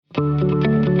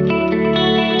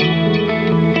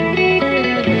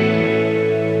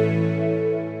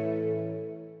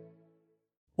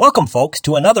Welcome, folks,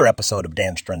 to another episode of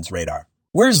Dan Strun's Radar.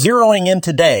 We're zeroing in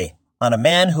today on a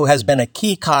man who has been a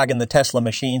key cog in the Tesla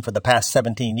machine for the past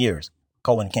 17 years,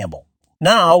 Colin Campbell.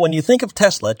 Now, when you think of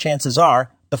Tesla, chances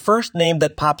are the first name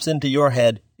that pops into your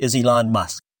head is Elon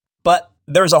Musk. But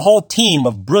there's a whole team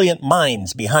of brilliant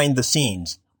minds behind the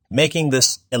scenes making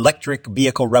this electric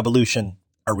vehicle revolution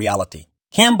a reality.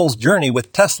 Campbell's journey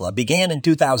with Tesla began in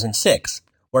 2006,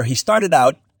 where he started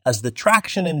out as the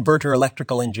traction inverter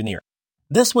electrical engineer.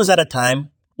 This was at a time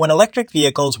when electric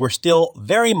vehicles were still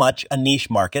very much a niche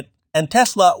market, and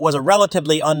Tesla was a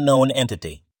relatively unknown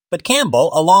entity. But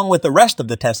Campbell, along with the rest of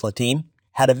the Tesla team,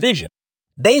 had a vision.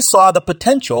 They saw the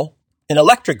potential in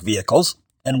electric vehicles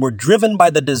and were driven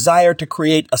by the desire to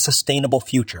create a sustainable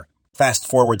future. Fast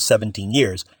forward 17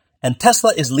 years, and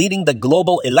Tesla is leading the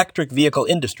global electric vehicle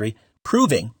industry,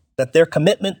 proving that their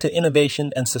commitment to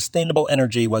innovation and sustainable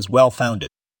energy was well-founded.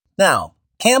 Now,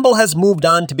 Campbell has moved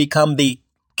on to become the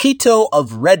CTO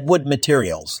of Redwood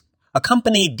Materials, a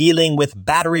company dealing with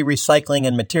battery recycling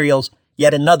and materials,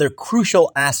 yet another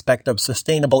crucial aspect of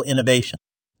sustainable innovation.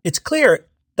 It's clear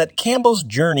that Campbell's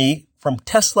journey from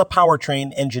Tesla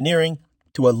Powertrain engineering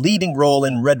to a leading role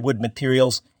in Redwood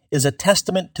Materials is a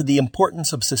testament to the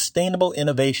importance of sustainable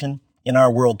innovation in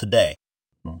our world today.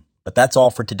 But that's all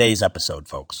for today's episode,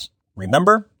 folks.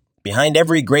 Remember, behind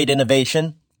every great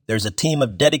innovation, there's a team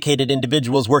of dedicated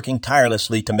individuals working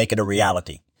tirelessly to make it a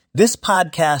reality. This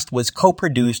podcast was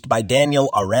co-produced by Daniel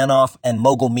Aranoff and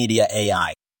Mogul Media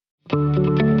AI.